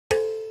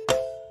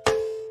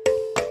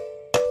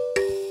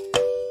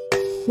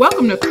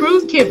Welcome to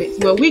Cruise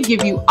Kibitz, where we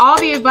give you all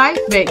the advice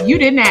that you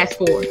didn't ask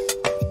for.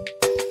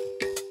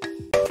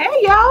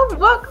 Hey y'all,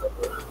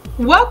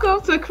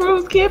 welcome to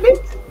Cruise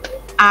Kibitz.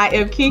 I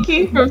am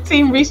KeKe from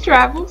Team Reach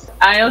Travels.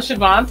 I am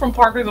Charvon from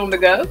Parkers on the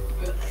Go.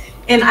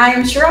 And I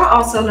am Cheryl,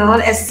 also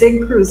known as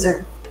Sig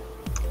Cruiser.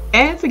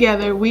 And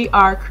together we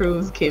are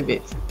Cruise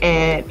Kibitz.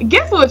 And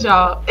guess what,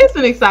 y'all? It's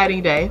an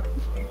exciting day.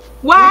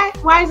 Why?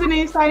 Why is it an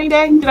exciting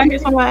day? Did I hear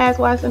someone ask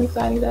why it's an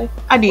exciting day?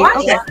 I did. Why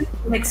Okay. is it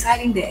an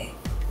exciting day?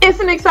 It's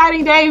an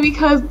exciting day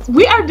because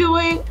we are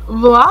doing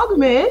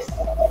Vlogmas,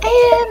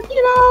 and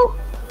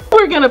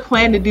we're gonna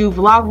plan to do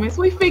Vlogmas.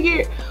 We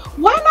figured,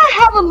 why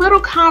not have a little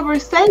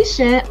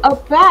conversation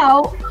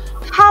about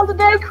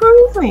holiday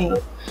cruising?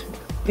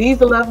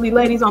 These lovely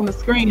ladies on the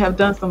screen have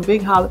done some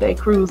big holiday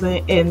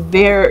cruising in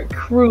their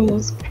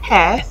cruise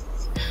pasts.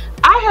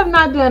 I have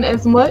not done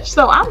as much,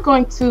 so I'm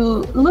going to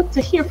look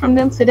to hear from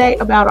them today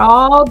about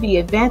all the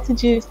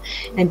advantages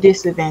and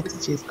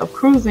disadvantages of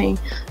cruising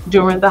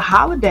during the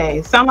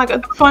holidays. Sound like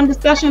a fun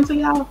discussion to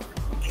y'all?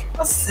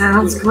 That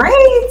sounds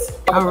great.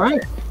 All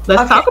right,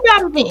 let's talk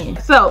about it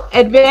then. So,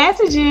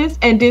 advantages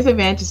and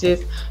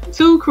disadvantages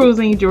to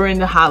cruising during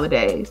the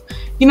holidays.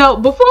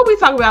 Before we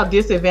talk about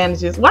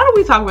disadvantages, why don't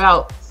we talk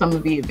about some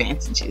of the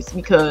advantages?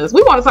 Because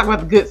we want to talk about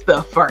the good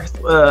stuff first.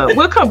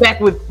 We'll come back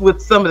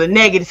with some of the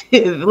negatives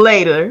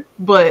later,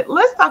 but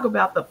let's talk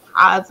about the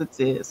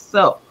positives.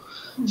 So,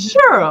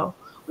 Cheryl,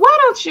 why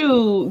don't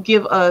you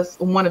give us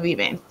one of the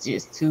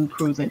advantages to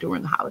cruising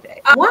during the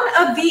holidays? One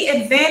of the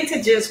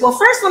advantages, well,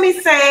 first let me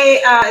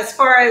say, as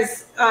far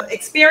as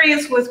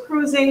experience with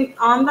cruising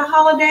on the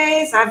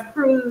holidays, I've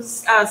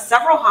cruised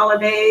several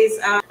holidays.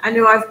 I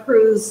know I've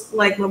cruised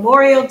like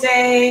Memorial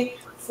Day,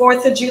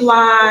 4th of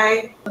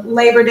July,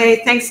 Labor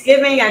Day,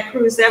 Thanksgiving. I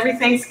cruised every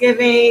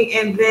Thanksgiving,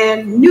 and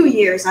then New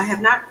Year's. I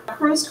have not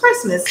cruised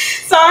Christmas.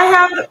 So I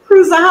have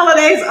cruised the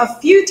holidays a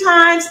few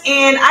times,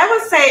 and I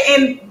would say,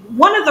 and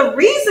one of the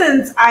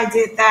reasons I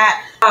did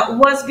that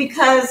was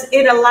because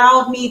it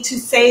allowed me to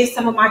save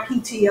some of my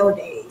PTO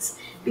days.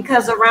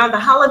 Because around the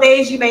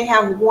holidays, you may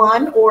have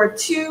one or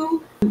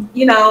two,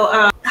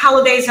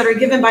 holidays that are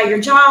given by your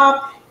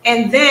job.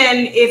 And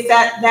then if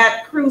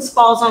that cruise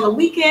falls on the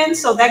weekend,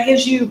 so that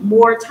gives you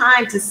more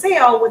time to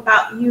sail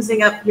without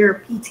using up your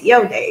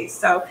PTO days.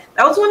 So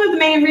that was one of the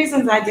main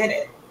reasons I did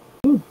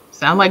it.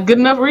 Sound like good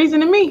enough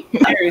reason to me.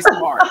 Very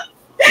smart.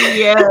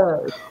 Yeah.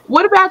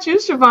 What about you,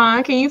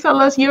 Charvon? Can you tell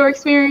us your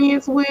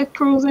experience with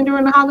cruising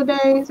during the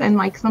holidays and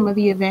like some of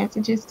the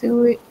advantages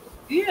to it?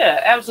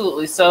 Yeah,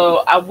 absolutely.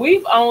 So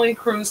we've only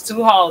cruised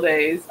 2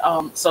 holidays.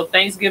 So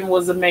Thanksgiving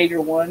was a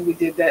major one. We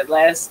did that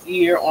last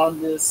year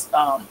on this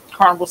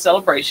Carnival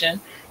celebration.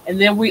 And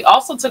then we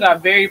also took our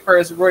very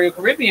first Royal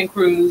Caribbean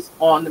cruise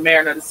on the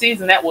Mariner of the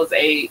Seas, and that was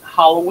a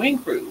Halloween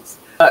cruise.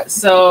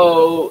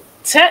 So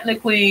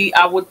technically,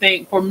 I would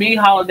think for me,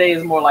 holiday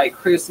is more like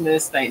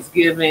Christmas,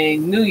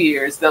 Thanksgiving, New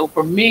Year's. So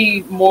for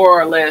me,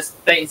 more or less,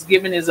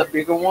 Thanksgiving is a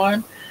bigger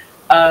one.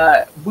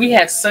 We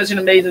had such an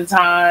amazing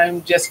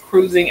time just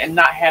cruising and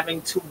not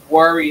having to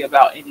worry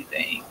about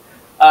anything.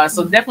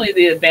 So definitely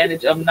the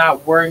advantage of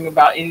not worrying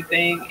about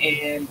anything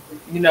and,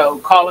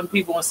 calling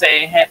people and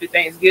saying Happy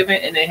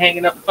Thanksgiving and then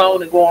hanging up the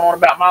phone and going on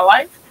about my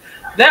life.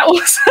 That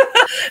was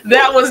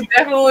that was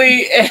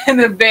definitely an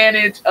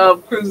advantage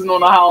of cruising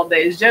on the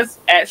holidays. Just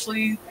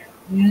actually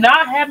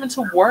not having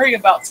to worry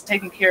about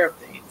taking care of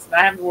things,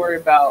 not having to worry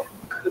about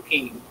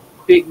cooking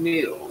big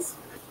meals.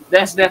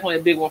 That's definitely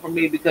a big one for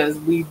me because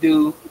we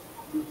do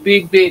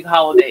big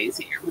holidays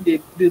here. We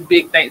do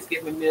big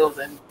Thanksgiving meals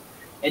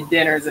and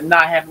dinners and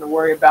not having to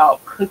worry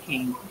about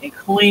cooking and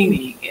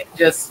cleaning and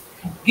just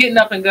getting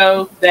up and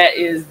go. That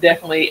is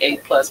definitely a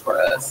plus for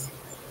us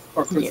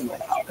for cruising on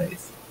the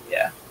holidays.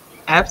 Yeah.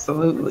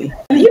 Absolutely.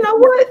 You know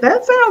what?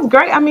 That sounds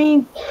great. I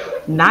mean,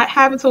 not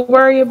having to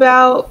worry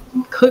about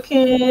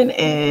cooking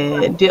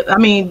and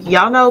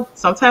y'all know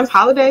sometimes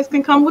holidays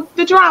can come with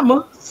the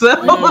drama. So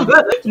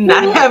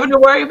not having to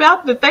worry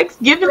about the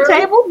Thanksgiving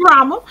table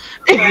drama.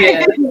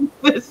 Yeah.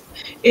 Just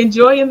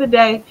enjoying the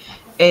day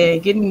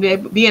and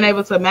being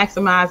able to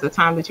maximize the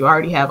time that you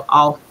already have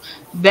off.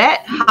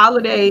 That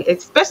holiday,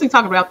 especially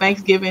talking about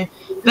Thanksgiving,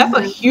 that's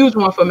a huge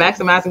one for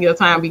maximizing your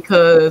time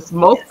because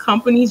most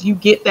companies, you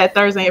get that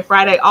Thursday and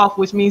Friday off,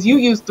 which means you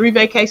use 3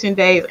 vacation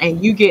days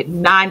and you get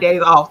 9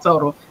 days off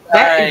total.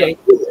 That is a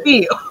huge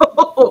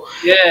deal.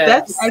 Yeah.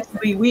 That's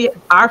actually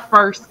our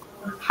first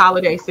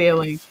holiday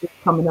sailing is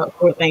coming up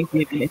for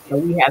Thanksgiving, so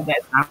we have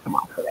that time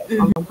off for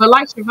that. But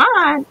like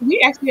Charvon,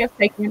 we actually have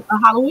taken a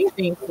Halloween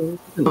theme cruise.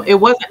 It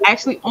wasn't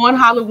actually on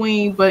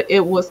Halloween, but it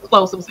was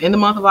close. It was in the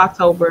month of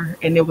October,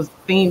 and it was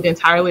themed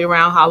entirely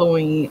around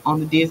Halloween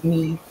on the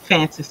Disney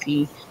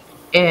Fantasy.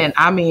 And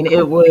I mean,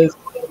 it was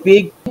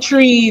big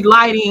tree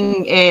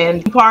lighting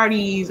and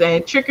parties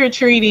and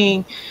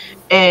trick-or-treating.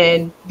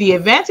 And the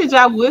advantage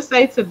I would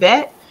say to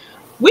that,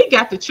 we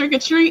got to trick or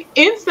treat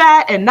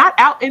inside and not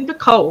out in the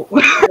cold.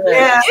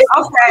 Yeah,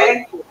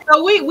 okay.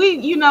 So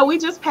we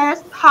just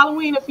passed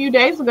Halloween a few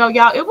days ago,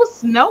 y'all. It was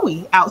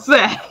snowy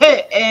outside,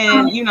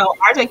 and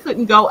RJ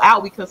couldn't go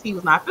out because he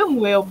was not feeling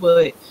well,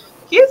 but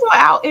Kids were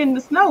out in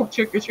the snow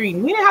trick or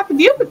treating. We didn't have to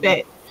deal with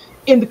that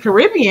in the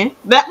Caribbean.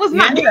 That was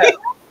not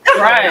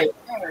right.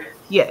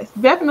 Yes,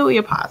 definitely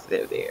a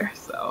positive there.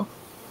 So,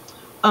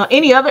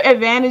 any other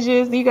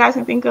advantages that you guys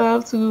can think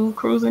of to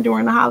cruising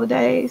during the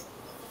holidays?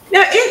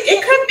 Now,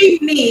 it could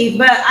be me,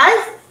 but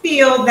I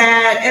feel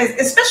that,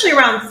 especially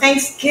around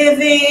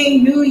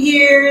Thanksgiving, New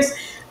Year's,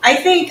 I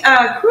think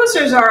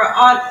cruisers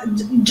are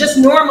just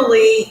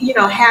normally,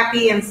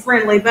 happy and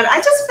friendly, but I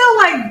just feel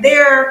like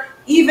they're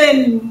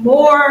even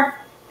more,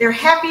 they're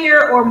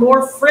happier or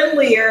more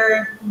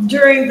friendlier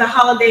during the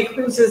holiday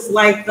cruises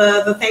like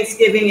the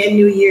Thanksgiving and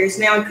New Year's.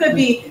 Now, it could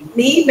be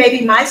me,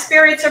 maybe my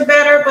spirits are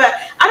better, but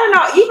I don't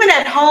know, even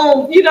at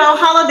home,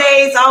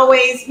 holidays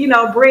always,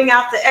 bring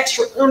out the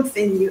extra oomph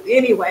in you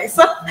anyway.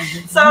 So,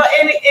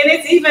 and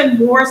it's even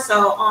more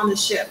so on the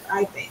ship,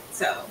 I think.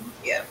 So,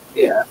 yeah.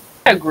 Yeah.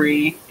 I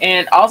agree.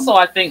 And also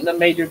I think the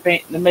major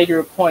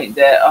point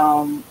that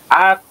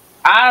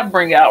I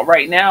bring out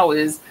right now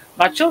is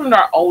my children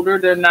are older.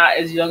 They're not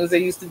as young as they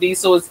used to be.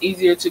 So it's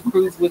easier to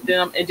cruise with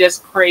them and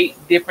just create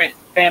different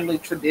family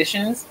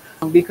traditions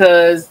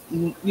because,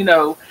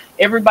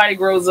 everybody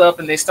grows up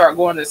and they start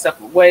going their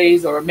separate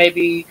ways, or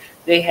maybe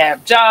they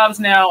have jobs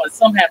now and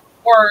some have to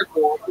work,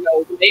 or,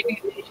 maybe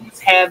they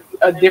just have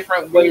a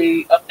different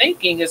way of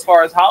thinking as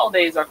far as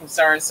holidays are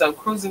concerned. So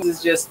cruising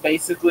is just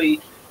basically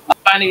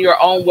finding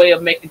your own way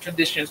of making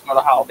traditions for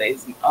the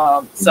holidays.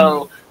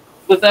 So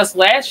with us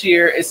last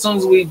year, as soon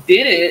as we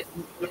did it,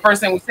 the first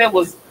thing we said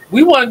was,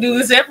 we want to do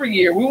this every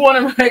year. We want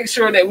to make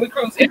sure that we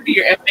cruise every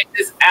year and make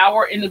this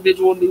our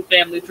individual new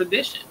family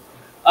tradition.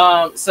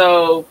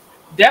 So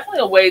definitely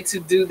a way to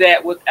do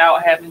that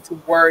without having to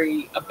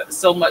worry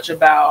so much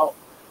about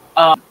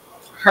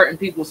hurting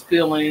people's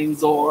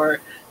feelings, or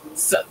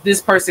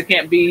this person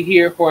can't be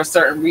here for a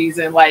certain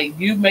reason. Like,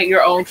 you make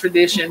your own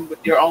tradition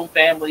with your own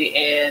family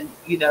and,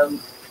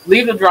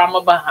 leave the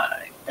drama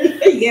behind.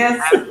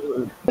 Yes.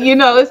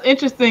 It's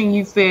interesting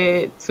you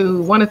said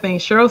too. One of the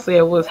things Cheryl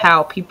said was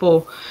how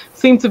people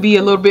seem to be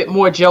a little bit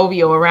more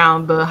jovial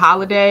around the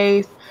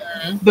holidays.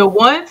 The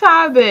one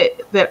time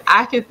that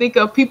I can think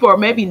of people are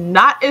maybe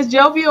not as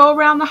jovial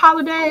around the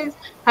holidays.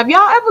 Have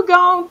y'all ever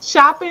gone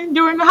shopping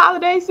during the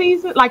holiday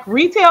season, like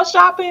retail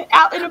shopping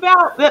out and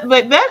about? But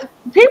that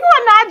people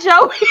are not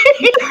joking.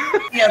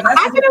 Yeah,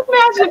 I can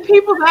imagine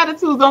people's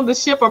attitudes on the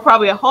ship are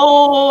probably a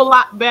whole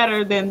lot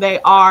better than they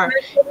are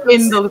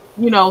in the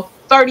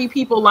 30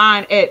 people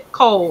line at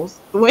Kohl's.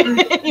 When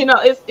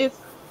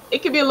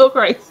it can be a little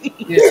crazy.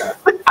 Yeah.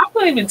 I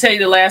couldn't even tell you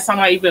the last time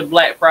I even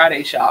Black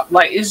Friday shopped.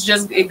 Like,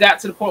 it got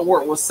to the point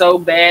where it was so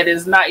bad,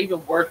 it's not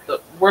even worth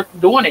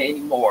doing it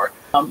anymore.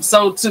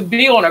 So to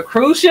be on a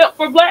cruise ship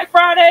for Black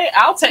Friday,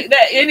 I'll take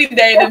that any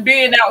day than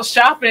being out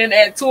shopping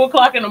at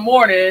 2:00 in the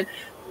morning,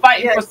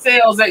 fighting for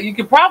sales that you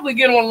can probably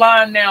get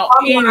online now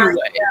anyway.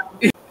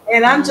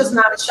 And I'm just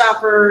not a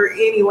shopper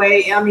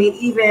anyway. I mean,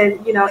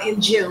 even,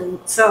 in June.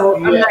 So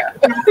I'm not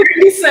in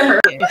December.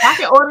 If I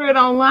can order it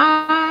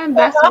online,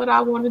 that's what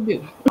I want to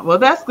do. Well,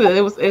 that's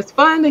good. It's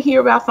fun to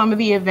hear about some of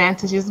the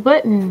advantages.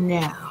 But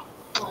now,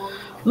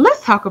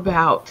 let's talk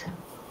about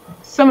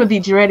some of the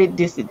dreaded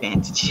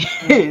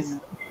disadvantages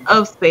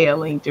of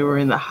sailing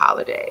during the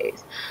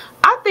holidays.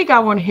 I think I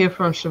want to hear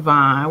from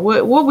Charvon.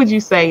 What would you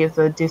say is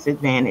a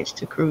disadvantage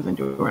to cruising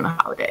during the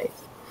holidays?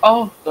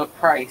 Oh, the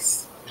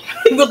price.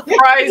 The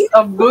price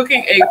of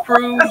booking a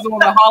cruise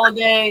on a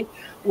holiday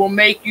will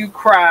make you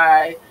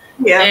cry.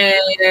 Yeah.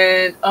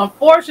 And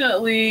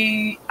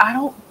unfortunately,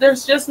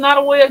 there's just not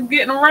a way of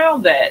getting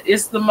around that.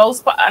 It's the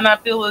most, and I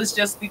feel it's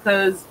just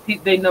because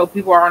they know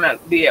people are going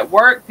to be at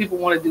work. People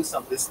want to do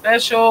something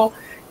special.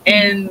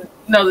 And,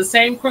 the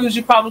same cruise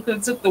you probably could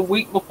have took the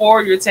week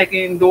before, you're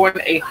taking during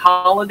a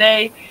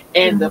holiday,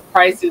 and the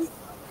price is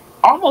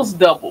almost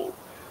double.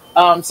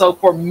 So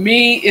for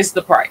me, it's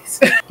the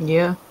price.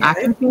 Yeah, I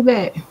can see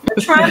that. They're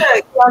trying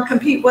to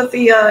compete with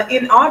the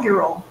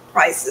inaugural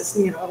prices,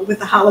 with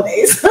the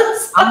holidays.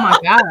 Oh my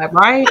God,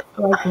 right?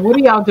 Like, what are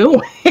y'all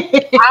doing?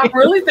 I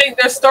really think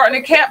they're starting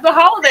to cap the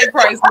holiday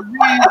prices.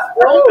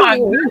 Oh my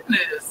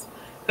goodness.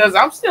 Because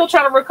I'm still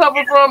trying to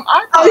recover from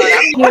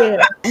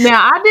Yeah.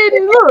 Now, I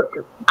didn't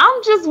look.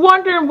 I'm just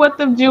wondering what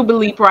the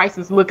Jubilee price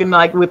is looking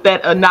like with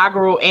that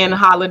inaugural and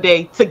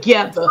holiday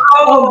together.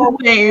 Oh,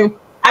 same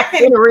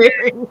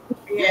itinerary.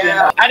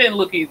 Yeah, I didn't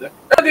look either.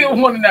 I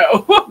didn't want to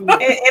know.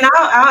 And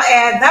I'll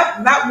add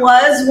that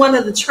was one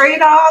of the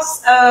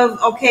trade-offs of,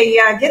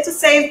 I get to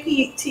save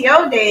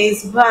PTO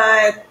days,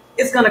 but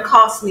it's going to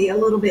cost me a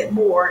little bit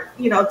more,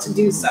 to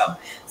do so.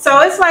 So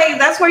it's like,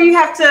 that's where you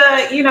have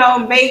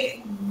to, make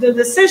the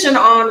decision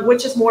on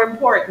which is more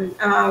important,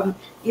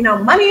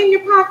 money in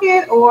your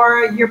pocket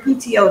or your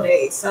PTO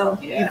days. So,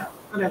 I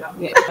don't know.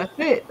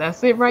 Yeah,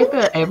 that's it right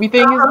there.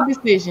 Everything is a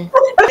decision.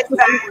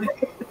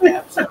 Exactly.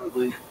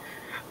 Absolutely.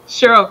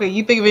 Cheryl, can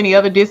you think of any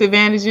other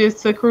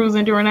disadvantages to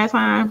cruising during that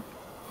time?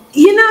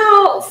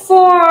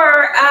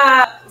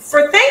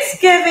 For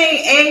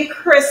Thanksgiving and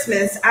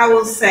Christmas, I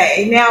will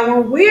say, now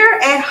when we're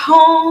at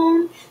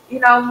home,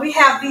 we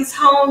have these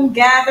home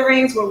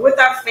gatherings, we're with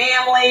our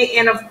family,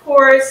 and of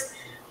course,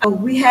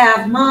 We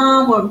have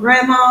mom or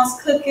grandma's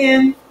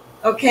cooking.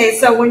 Okay,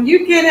 so when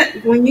you get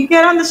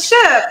on the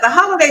ship, the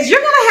holidays,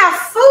 you're gonna have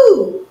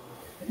food,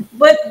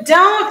 but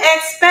don't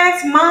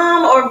expect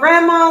mom or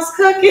grandma's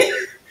cooking.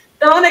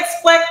 Don't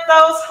expect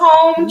those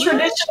home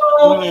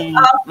traditional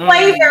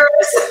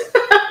flavors.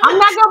 I'm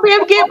not gonna be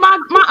able to get my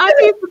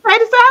auntie's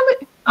potato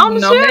salad on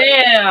the No, ship.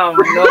 ma'am.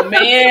 No,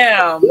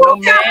 ma'am. No,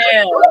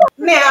 ma'am.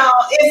 Now,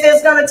 if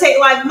it's gonna tastes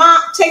like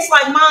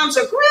mom's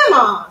or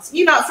grandma's,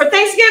 for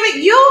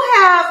Thanksgiving, you'll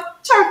have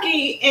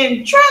turkey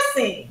and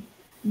dressing.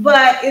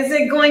 But is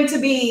it going to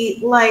be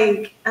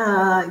like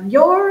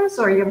yours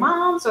or your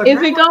mom's or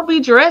is it gonna be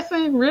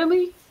dressing?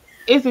 Really?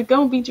 Is it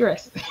gonna be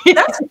dressing?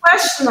 That's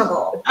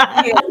questionable.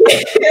 Yeah.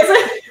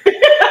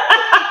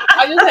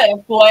 I just had a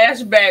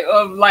flashback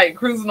of like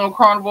cruising on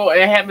Carnival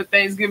and having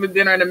Thanksgiving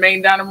dinner in the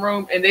main dining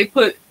room, and they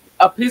put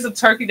a piece of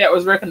turkey that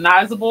was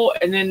recognizable,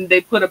 and then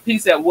they put a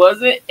piece that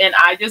wasn't, and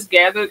I just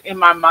gathered in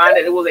my mind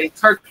that it was a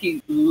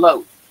turkey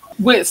loaf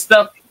with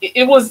stuff.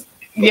 It was.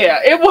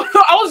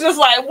 I was just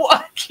like, well,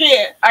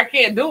 I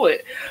can't do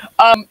it.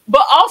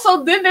 But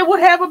also then they would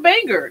have a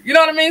banger. You know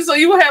what I mean? So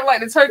you would have like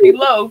the turkey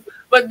loaf,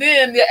 but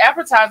then the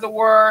appetizer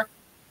were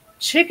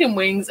chicken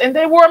wings, and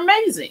they were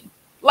amazing.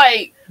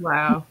 Like,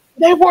 wow,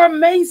 they were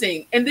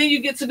amazing. And then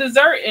you get to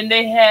dessert, and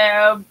they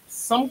have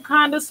some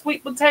kind of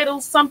sweet potato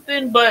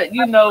something, but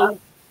you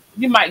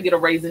might get a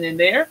raisin in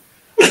there.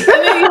 And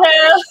then you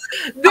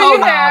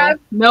have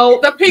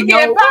the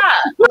pecan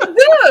pie.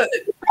 Good.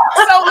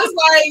 So it's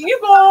like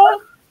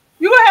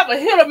you gonna have a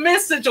hit or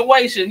miss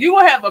situation. You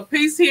will have a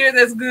piece here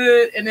that's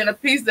good, and then a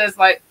piece that's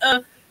like,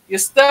 your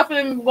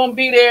stuffing gonna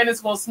be there and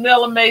it's gonna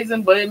smell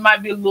amazing, but it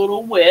might be a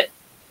little wet,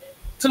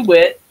 too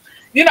wet.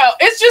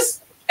 It's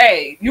just,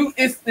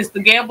 it's the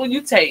gamble you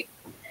take.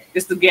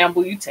 It's the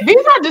gamble you take.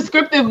 These are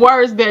descriptive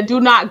words that do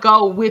not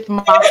go with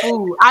my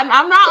food.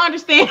 I'm not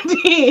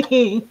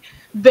understanding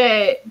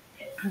that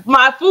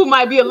my food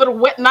might be a little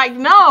wet. Like,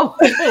 no.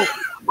 A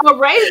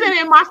raisin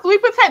in my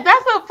sweet potato.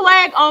 That's a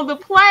flag on the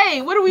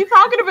plate. What are we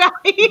talking about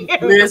here?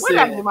 Listen, what did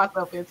I get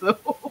myself into?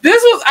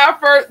 This was our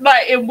first,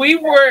 and we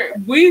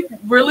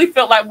really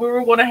felt like we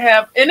were going to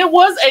have, and it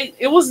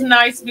was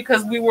nice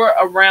because we were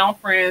around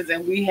friends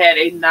and we had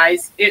a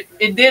nice,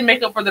 it did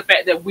make up for the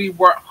fact that we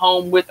weren't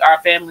home with our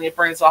family and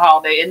friends for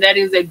holiday. And that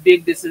is a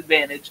big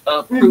disadvantage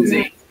of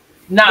cruising,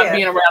 not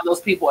being around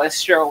those people, as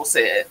Cheryl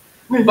said.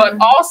 But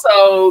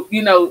also,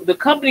 the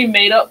company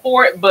made up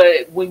for it.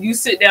 But when you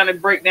sit down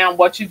and break down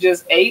what you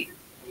just ate,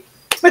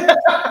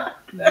 yeah.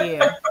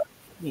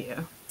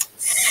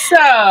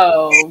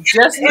 So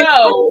just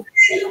know,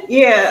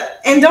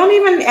 and don't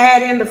even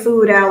add in the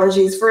food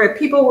allergies. For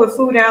people with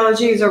food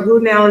allergies or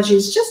gluten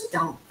allergies, just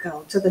don't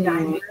go to the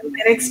dining room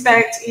and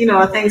expect,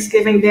 a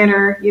Thanksgiving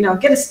dinner.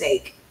 Get a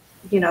steak.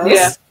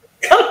 It's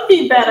gonna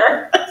be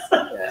better. So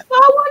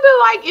I wonder,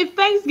 if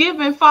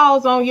Thanksgiving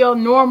falls on your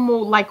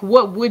normal,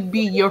 what would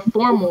be your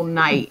formal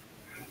night?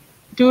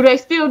 Do they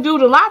still do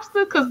the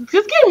lobster? Because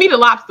just give me the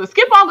lobster.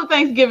 Skip all the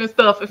Thanksgiving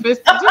stuff. If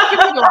it's just give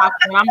me the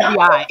lobster, and I'm gonna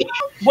be all right.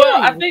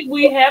 Well, I think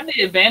we have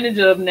the advantage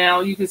of now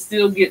you can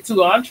still get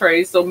 2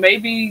 entrees. So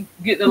maybe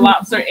get the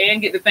lobster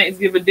and get the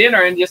Thanksgiving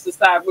dinner, and just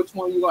decide which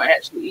one you're gonna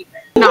actually eat.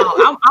 No,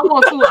 I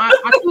want 2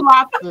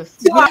 lobsters.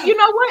 You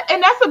know what?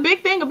 And that's a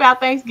big thing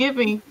about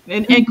Thanksgiving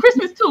and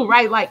Christmas too,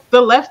 right? Like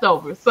the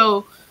leftovers.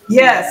 So.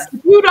 Yes.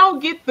 If you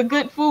don't get the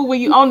good food when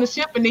you on the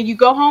ship and then you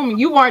go home and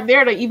you weren't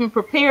there to even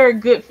prepare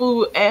good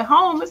food at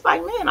home, it's like,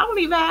 man, I don't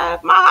even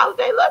have my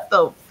holiday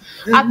leftovers.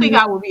 I think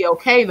I would be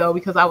okay though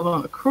because I was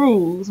on a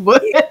cruise,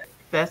 but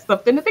that's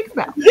something to think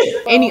about.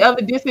 Any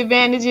other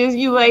disadvantages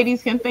you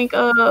ladies can think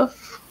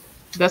of?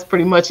 That's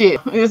pretty much it.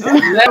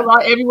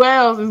 Everywhere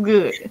else is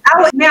good.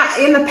 Now,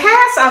 in the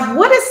past, I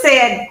would have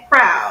said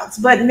crowds,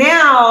 but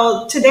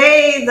now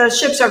today the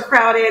ships are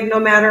crowded no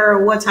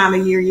matter what time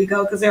of year you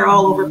go because they're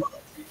all over.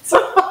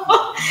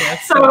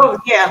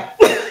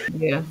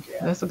 Yeah,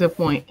 that's a good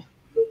point.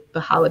 The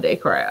holiday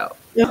crowd.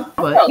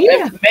 But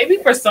maybe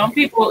for some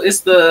people it's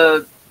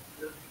the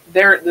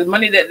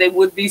money that they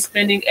would be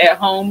spending at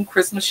home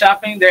Christmas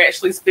shopping, they're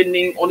actually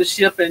spending on the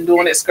ship and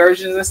doing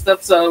excursions and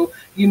stuff. So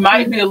you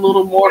might be a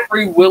little more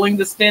free willing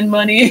to spend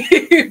money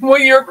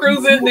when you're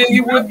cruising than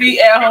you would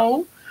be at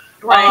home.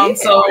 Right.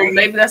 So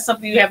maybe that's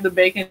something you have to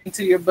bake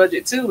into your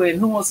budget too. And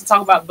who wants to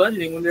talk about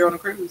budgeting when they're on a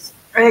cruise?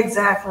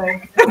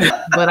 Exactly.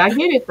 But I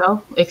get it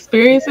though.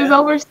 Experiences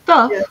over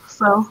stuff.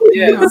 So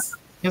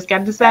just got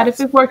to decide if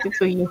it's worth it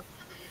to you.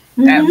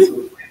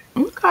 Absolutely.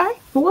 Okay.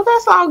 Well,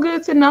 that's all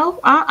good to know.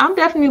 I'm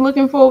definitely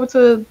looking forward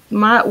to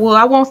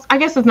I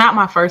guess it's not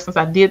my first since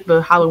I did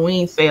the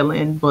Halloween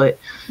sailing, but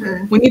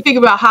when you think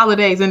about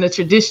holidays in the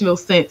traditional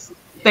sense,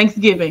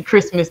 Thanksgiving,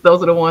 Christmas,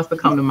 those are the ones that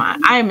come to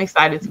mind. I am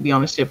excited to be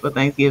on the ship for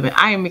Thanksgiving.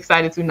 I am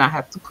excited to not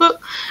have to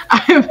cook.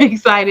 I am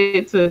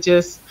excited to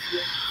just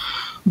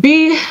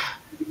be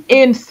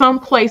in some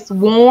place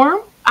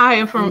warm. I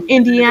am from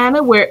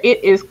Indiana where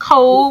it is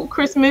cold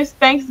Christmas,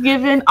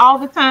 Thanksgiving all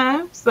the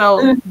time.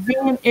 So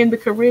being in the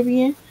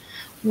Caribbean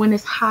when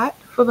it's hot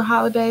for the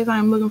holidays,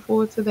 I'm looking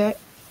forward to that.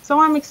 So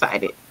I'm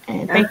excited.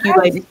 And thank you,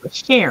 ladies, for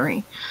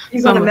sharing.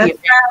 You're going to mess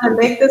around and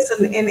make this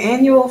an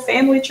annual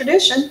family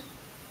tradition.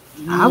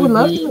 I would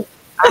love to.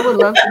 I would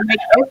love to make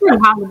every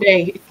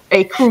holiday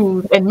a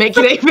cruise and make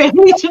it a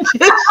family tradition.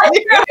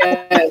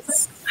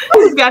 Yes.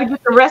 We just got to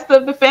get the rest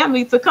of the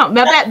family to come.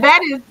 Now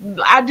that is,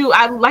 I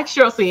like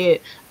Cheryl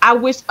said, I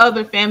wish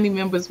other family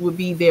members would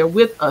be there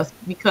with us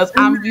because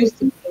I'm used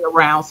to being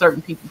around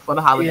certain people for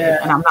the holidays,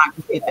 and I'm not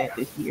going to get that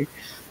this year.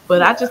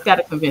 But I just got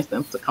to convince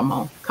them to come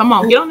on. Come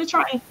on, get on the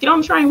train. Get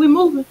on the train. We're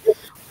moving.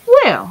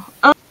 Well,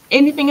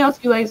 anything else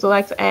you ladies would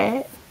like to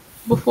add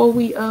before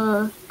we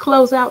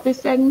close out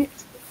this segment?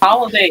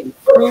 Holidays.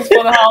 Cruise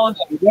for the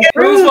holidays.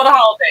 Cruise for the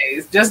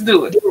holidays. Just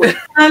do it.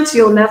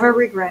 You'll never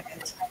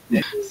regret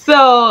it.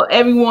 So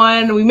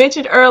everyone, we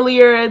mentioned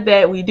earlier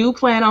that we do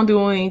plan on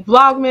doing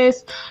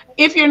Vlogmas.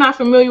 If you're not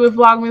familiar with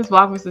Vlogmas,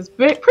 Vlogmas is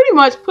pretty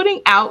much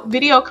putting out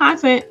video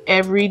content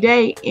every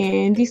day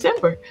in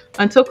December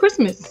until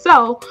Christmas.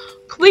 So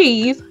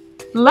please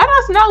let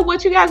us know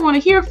what you guys want to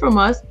hear from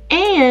us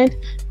and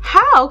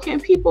how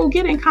can people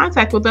get in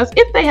contact with us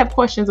if they have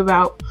questions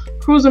about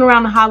cruising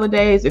around the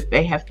holidays, if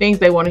they have things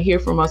they want to hear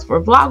from us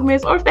for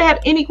Vlogmas, or if they have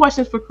any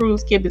questions for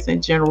Cruise Kibitz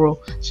in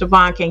general.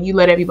 Charvon, can you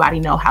let everybody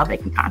know how they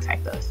can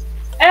contact us?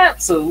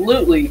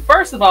 Absolutely.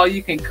 First of all,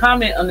 you can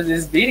comment under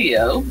this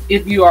video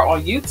if you are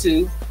on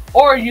YouTube,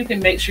 or you can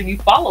make sure you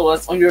follow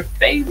us on your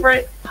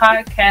favorite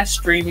podcast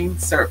streaming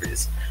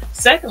service.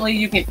 Secondly,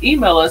 you can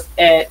email us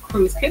at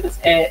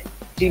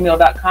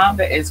cruisekibitz@gmail.com.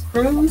 That is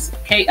cruise,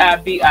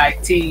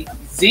 KIBITZ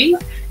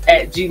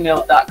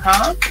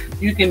 @gmail.com.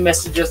 You can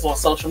message us on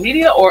social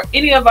media or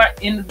any of our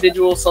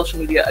individual social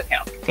media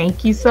accounts.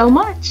 Thank you so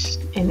much.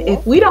 And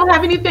if we don't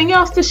have anything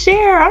else to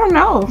share, I don't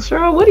know.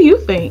 Cheryl, what do you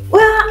think?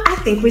 Well, I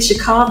think we should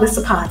call this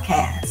a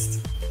podcast.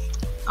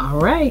 All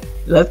right.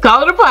 Let's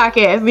call it a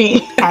podcast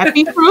then.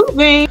 Happy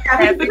cruising.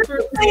 Happy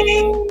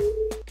cruising.